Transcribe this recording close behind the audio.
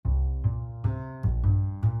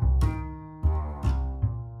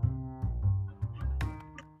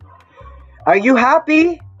Are you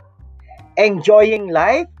happy? Enjoying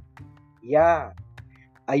life? Yeah.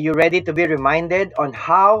 Are you ready to be reminded on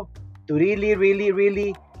how to really, really,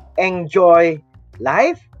 really enjoy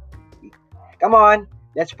life? Come on,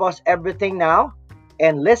 let's pause everything now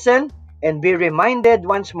and listen and be reminded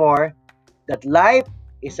once more that life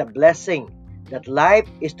is a blessing, that life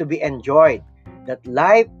is to be enjoyed, that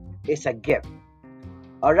life is a gift.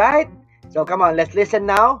 All right? So come on, let's listen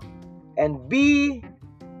now and be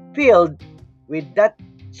filled with that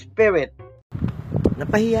spirit.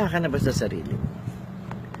 Napahiya ka na ba sa sarili mo?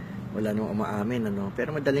 Wala nung umaamin, ano?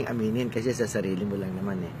 Pero madaling aminin kasi sa sarili mo lang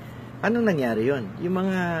naman eh. Anong nangyari yon? Yung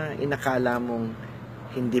mga inakala mong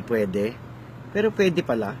hindi pwede, pero pwede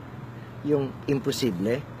pala. Yung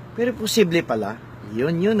imposible, pero posible pala.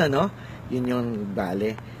 Yun ano? Yun yung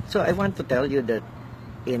bale. So I want to tell you that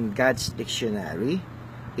in God's dictionary,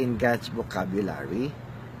 in God's vocabulary,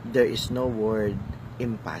 there is no word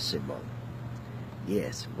impossible.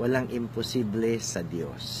 Yes, walang imposible sa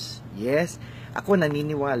Diyos. Yes, ako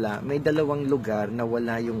naniniwala may dalawang lugar na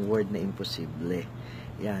wala yung word na imposible.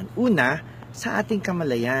 Yan. Una, sa ating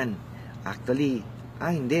kamalayan. Actually,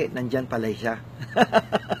 hindi, nandyan pala siya.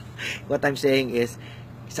 What I'm saying is,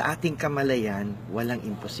 sa ating kamalayan, walang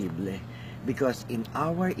imposible. Because in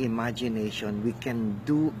our imagination, we can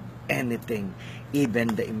do anything,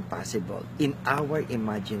 even the impossible, in our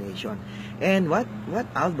imagination. And what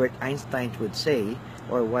Albert Einstein would say,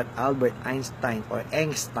 or what Albert Einstein or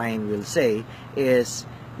Einstein will say, is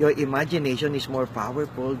your imagination is more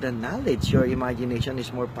powerful than knowledge. Your imagination is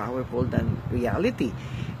more powerful than reality.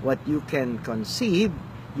 What you can conceive,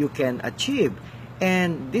 you can achieve.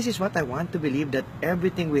 And this is what I want to believe, that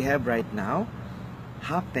everything we have right now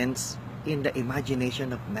happens in the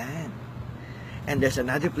imagination of man. And there's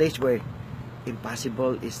another place where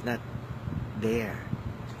impossible is not there.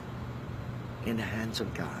 In the hands of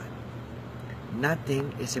God. Nothing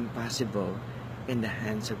is impossible in the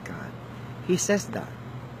hands of God. He says that.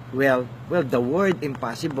 Well, the word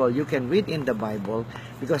impossible you can read in the Bible,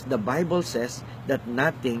 because the Bible says that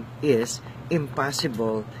nothing is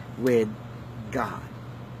impossible with God.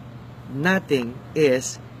 Nothing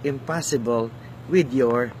is impossible with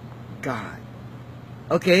your God.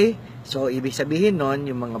 Okay? So, ibig sabihin nun,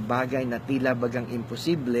 yung mga bagay na tila bagang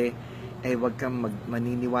imposible, ay huwag kang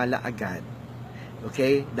maniniwala agad.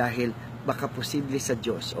 Okay? Dahil baka posible sa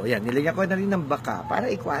Diyos. O yan, nilagyan ko na rin ng baka para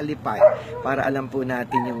i-qualify, para alam po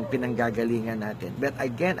natin yung pinanggagalingan natin. But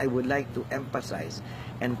again, I would like to emphasize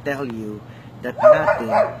and tell you that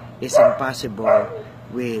nothing is impossible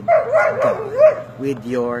with God, with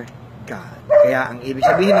your God. Kaya ang ibig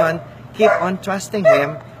sabihin nun, keep on trusting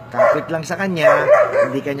Him, kapit lang sa Kanya,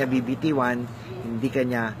 hindi Kanya bibitiwan, hindi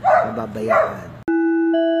Kanya mababayaan.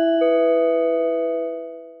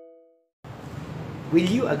 Will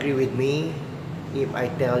you agree with me if I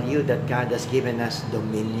tell you that God has given us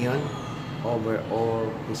dominion over all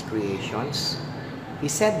His creations? He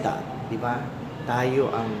said that, di ba? Tayo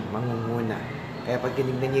ang mangunguna. Kaya pag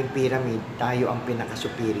tinignan niyo yung pyramid, tayo ang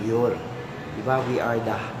pinaka-superior. Di ba? We are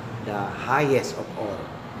the highest of all.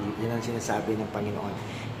 Yun ang sinasabi ng Panginoon.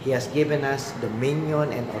 He has given us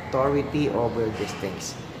dominion and authority over these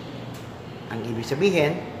things. Ang ibig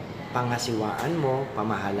sabihin, pangasiwaan mo,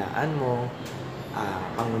 pamahalaan mo,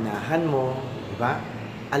 pangunahan mo, di ba?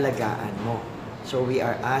 Alagaan mo. So we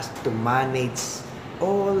are asked to manage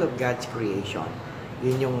all of God's creation.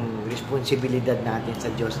 Yun yung responsibilidad natin sa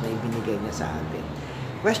Diyos na ibinigay niya sa atin.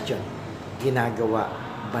 Question, ginagawa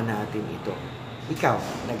ba natin ito?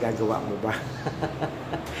 Ikaw, nagagawa mo ba?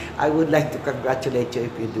 I would like to congratulate you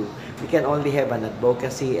if you do. We can only have an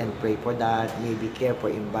advocacy and pray for that. Maybe care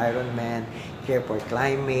for environment, care for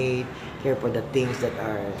climate, care for the things that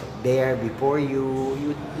are there before you.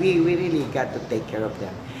 We really got to take care of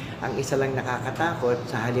them. Ang isa lang nakakatakot,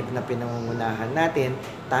 sa halip na pinangungunahan natin,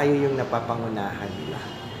 tayo yung napapangunahan nila.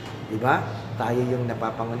 Diba? Tayo yung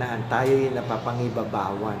napapangunahan, tayo yung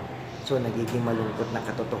napapangibabawan. So, nagiging malungkot na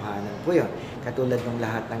katotohanan po yun. Katulad ng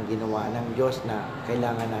lahat ng ginawa ng Diyos na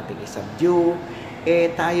kailangan natin isubdue,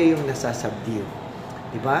 tayo yung nasasubdue.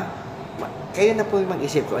 Diba? Kayo na po yung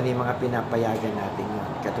mag-isip kung ano yung mga pinapayagan natin yun.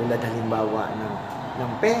 Katulad halimbawa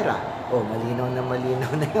ng pera. Malinaw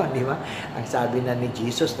na yun, di ba? Ang sabi na ni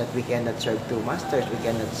Jesus that we cannot serve two masters, we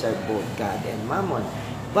cannot serve both God and Mammon.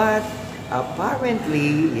 But,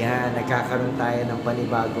 apparently, nagkakaroon tayo ng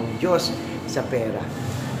panibagong Diyos sa pera.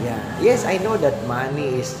 Yes, I know that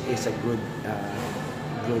money is a good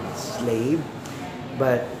slave,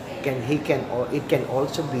 but it can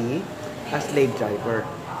also be a slave driver.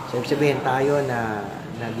 So, sabihin tayo na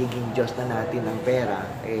nagiging Diyos na natin ang pera,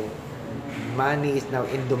 money is now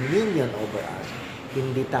in dominion over us.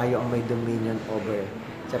 hindi tayo ang may dominion over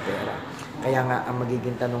sa pera. Kaya nga, ang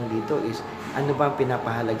magiging tanong dito is, ano ba ang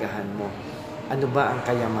pinapahalagahan mo? Ano ba ang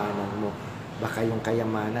kayamanan mo? Baka yung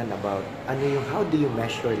kayamanan about, how do you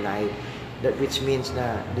measure life? That which means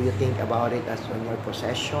na, do you think about it as on your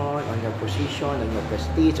possession, on your position, on your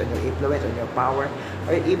prestige, on your influence, on your power,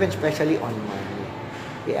 or even especially on money?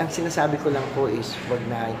 Ang sinasabi ko lang po is, wag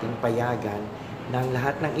nating payagan ng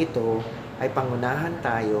lahat ng ito ay pangunahan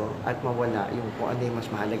tayo at mawala yung kung ano yung mas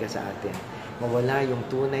mahalaga sa atin. Mawala yung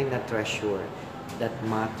tunay na treasure that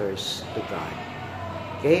matters to God.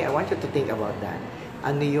 Okay? I want you to think about that.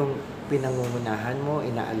 Ano yung pinangungunahan mo,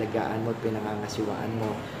 inaalagaan mo, pinangangasiwaan mo.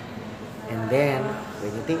 And then,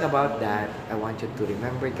 when you think about that, I want you to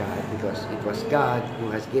remember God because it was God who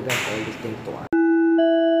has given all these things to us.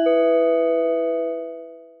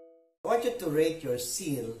 I want you to rate your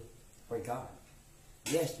zeal for God.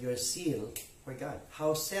 Yes, your zeal for God.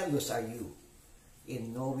 How zealous are you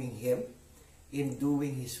in knowing Him, in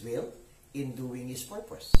doing His will, in doing His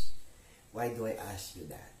purpose? Why do I ask you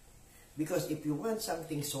that? Because if you want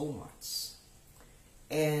something so much,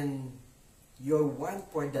 and your want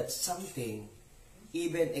for that something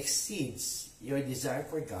even exceeds your desire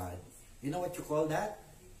for God, you know what you call that?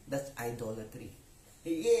 That's idolatry.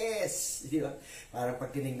 Yes! Di ba? Parang pag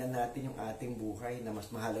tinignan natin yung ating buhay na mas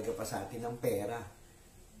mahalaga pa sa atin ang pera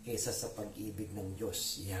kaysa sa pag-ibig ng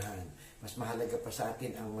Diyos. Yan. Mas mahalaga pa sa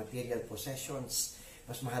atin ang material possessions.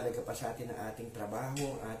 Mas mahalaga pa sa atin ang ating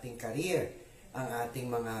trabaho, ang ating career, ang ating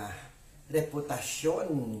mga reputasyon.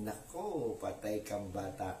 Nako, patay kang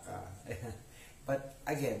bata ka. But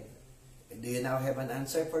again, do you now have an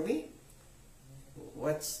answer for me?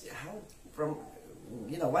 From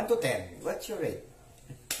 1 to 10, what's your rate?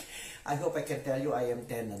 I hope I can tell you I am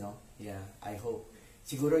 10, ano? Yeah, I hope.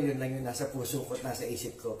 Siguro yun lang yung nasa puso ko at nasa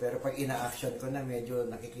isip ko. Pero pag ina-action ko na, medyo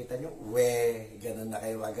nakikita nyo, ganun na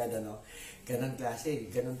kayo agad, ano? Ganun klase,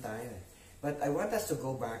 ganun tayo. But I want us to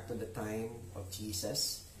go back to the time of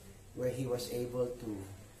Jesus, where He was able to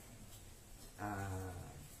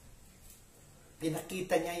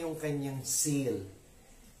pinakita niya yung kanyang zeal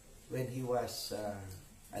when He was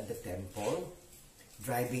at the temple,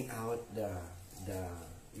 driving out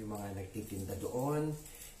yung mga nagtitinda doon,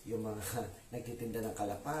 yung mga nagtitinda ng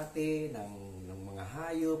kalapate, ng mga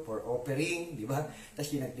hayop for offering, di ba? Tapos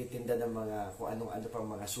yung nagtitinda ng mga kung anong-ano pang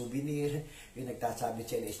mga souvenir, yung nagtasabi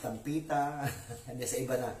siya ng estampita, hindi sa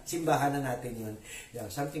iba na, simbahan na natin yun. Yeah,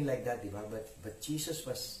 something like that, di ba? But Jesus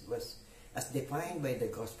was as defined by the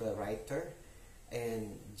gospel writer,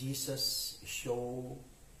 and Jesus showed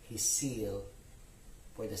His zeal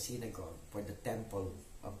for the synagogue, for the temple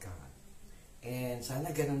of God. And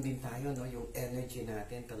sana ganun din tayo, no? Yung energy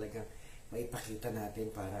natin talagang maipakita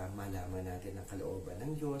natin para malaman natin ang kalooban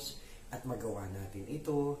ng Diyos at magawa natin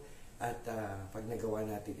ito. At pag nagawa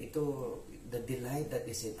natin ito, the delight that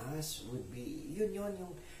is in us would be,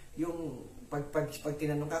 yung pag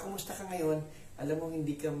tinanong ka, kumusta ka ngayon? Alam mo,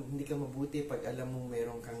 hindi ka mabuti pag alam mo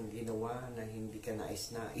meron kang ginawa na hindi ka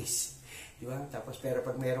nais-nais. Di ba? Tapos, pero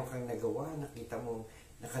pag meron kang nagawa, nakita mo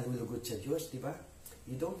nakalulugod sa Diyos, di ba?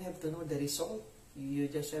 You don't have to know the result. You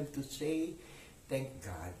just have to say, thank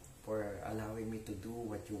God for allowing me to do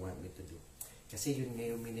what you want me to do. Kasi yun nga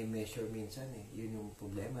yung mini-measure minsan eh. Yun yung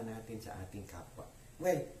problema natin sa ating kapwa.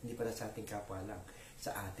 Well, hindi pala sa ating kapwa lang. Sa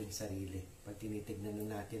ating sarili. Pag tinitignan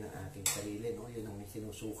natin ang ating sarili, no? Yun ang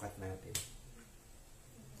sinusukat natin.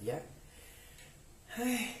 Yeah?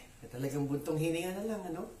 Ay, talagang buntong hininga na lang,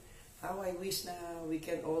 ano? How I wish na we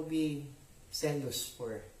can all be zealous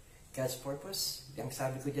for God's purpose. Yung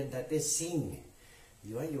sabi ko dyan dati, sing.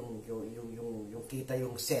 Di ba? Yung kita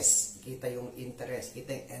yung ses, kita yung interest,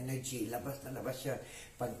 kita yung energy, labas na labas yan.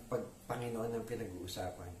 Pag Panginoon ang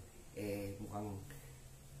pinag-uusapan, mukhang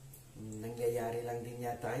nangyayari lang din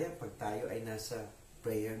yata yan pag tayo ay nasa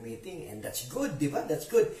prayer meeting. And that's good, di ba? That's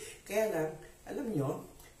good. Kaya lang, alam nyo,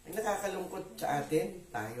 ang nakakalungkot sa atin,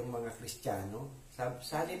 tayong mga Kristiyano,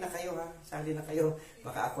 sali na kayo ha, sali na kayo.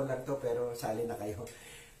 Baka ako lang to, pero sali na kayo.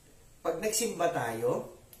 Pag nagsimba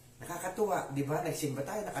tayo, nakakatuwa, di ba? Nagsimba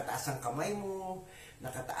tayo, nakataas ang kamay mo,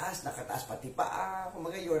 nakataas pati paa.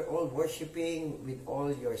 Kumaga, you're all worshiping with all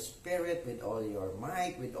your spirit, with all your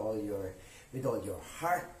might, with all your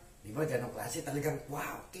heart. Di ba? Ganong klase, talagang,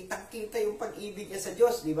 wow, kitang-kita yung pag-ibig niya sa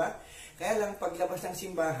Diyos, di ba? Kaya lang, paglabas ng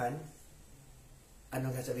simbahan,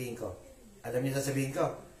 anong sasabihin ko? Alam niyo sasabihin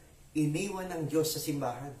ko? Iniwan ng Diyos sa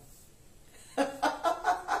simbahan.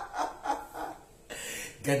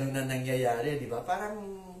 Ganun na nangyayari, di ba? Parang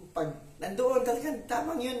pag nandoon talagang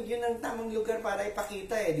tamang yun ang tamang lugar para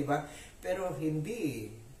ipakita di ba? Pero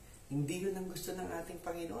hindi yun ang gusto ng ating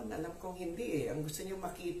Panginoon. Alam kong hindi Ang gusto niyo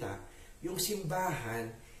makita yung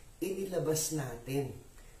simbahan, inilabas natin.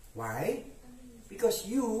 Why? Because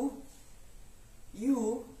you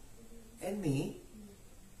and me,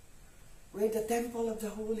 we're the temple of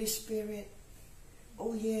the Holy Spirit.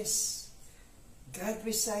 Oh yes, God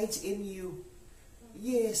resides in you.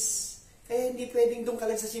 Yes. Kaya hindi pwedeng doon ka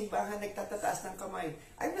lang sa simbahan nagtatataas ng kamay.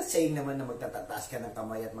 I'm not saying naman na magtatataas ka ng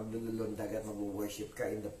kamay at maglulundag at mag-worship ka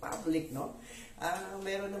in the public, no?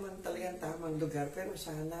 Meron naman talagang tamang lugar. Pero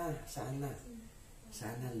sana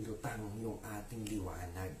lutang yung ating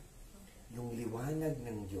liwanag. Yung liwanag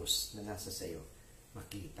ng Diyos na nasa sayo,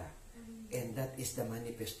 makita. And that is the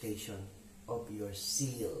manifestation of your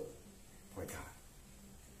zeal for God.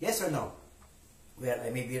 Yes or no? Well,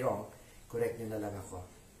 I may be wrong. Correct nyo na lang ako.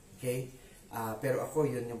 Okay? Pero ako,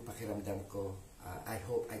 yun yung pakiramdam ko. I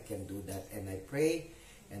hope I can do that. And I pray,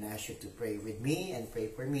 and I ask you to pray with me and pray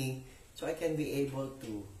for me so I can be able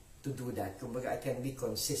to do that. Kumbaga, I can be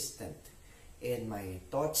consistent in my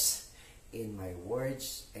thoughts, in my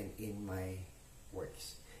words, and in my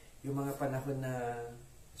works. Yung mga panahon na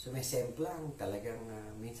sumisemplang, talagang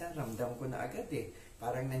minsan ramdam ko na agad eh.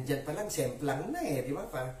 Parang nandyan pa lang, semplang na eh. Di ba?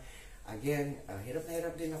 Parang, again, hirap na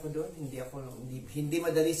hirap din ako doon. Hindi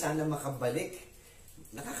madali sana makabalik.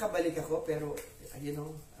 Nakakabalik ako, pero,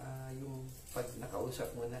 yung pag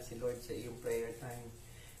nakausap mo na si Lord sa iyong prayer time,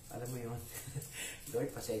 alam mo yun, Lord,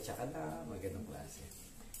 pasensya ka na, magandang klase.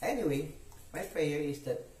 Anyway, my prayer is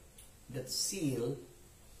that seal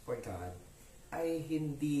for God ay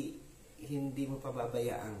hindi mo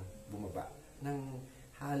pababayaang bumaba ng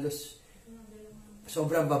halos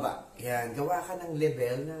sobrang baba. Yan, gawa ka ng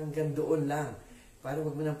level na hanggang doon lang para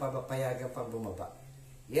wag mo nang papayagan pang bumaba.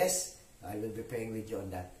 Yes, I will be praying with you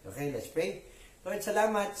on that. Okay, let's pray. Lord,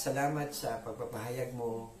 salamat sa pagpapahayag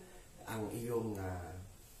mo ang iyong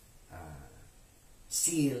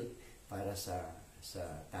seal para sa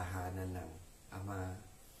tahanan ng Ama.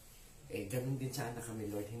 Ganun din sana kami,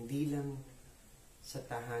 Lord. Hindi lang sa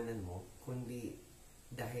tahanan mo, kundi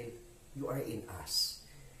dahil you are in us.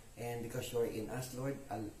 And because you are in us, Lord,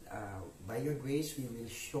 by your grace, we will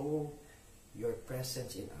show your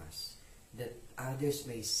presence in us, that others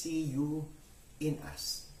may see you in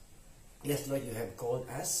us. Yes, Lord, you have called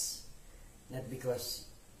us, not because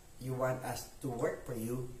you want us to work for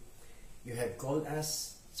you. You have called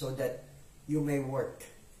us so that you may work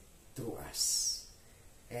through us.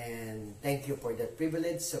 And thank you for that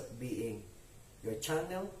privilege of being your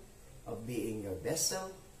channel, of being your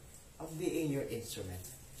vessel, of being your instrument,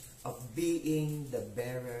 of being the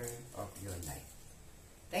bearer of your light.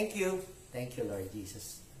 Thank you, Lord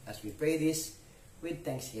Jesus, as we pray this with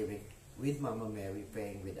thanksgiving, with Mama Mary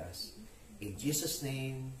praying with us. In Jesus'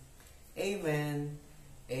 name, amen,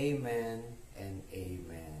 amen, and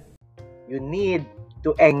amen. You need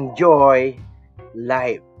to enjoy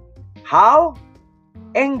life. How?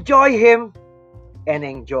 Enjoy Him and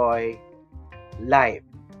enjoy life.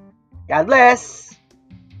 God bless!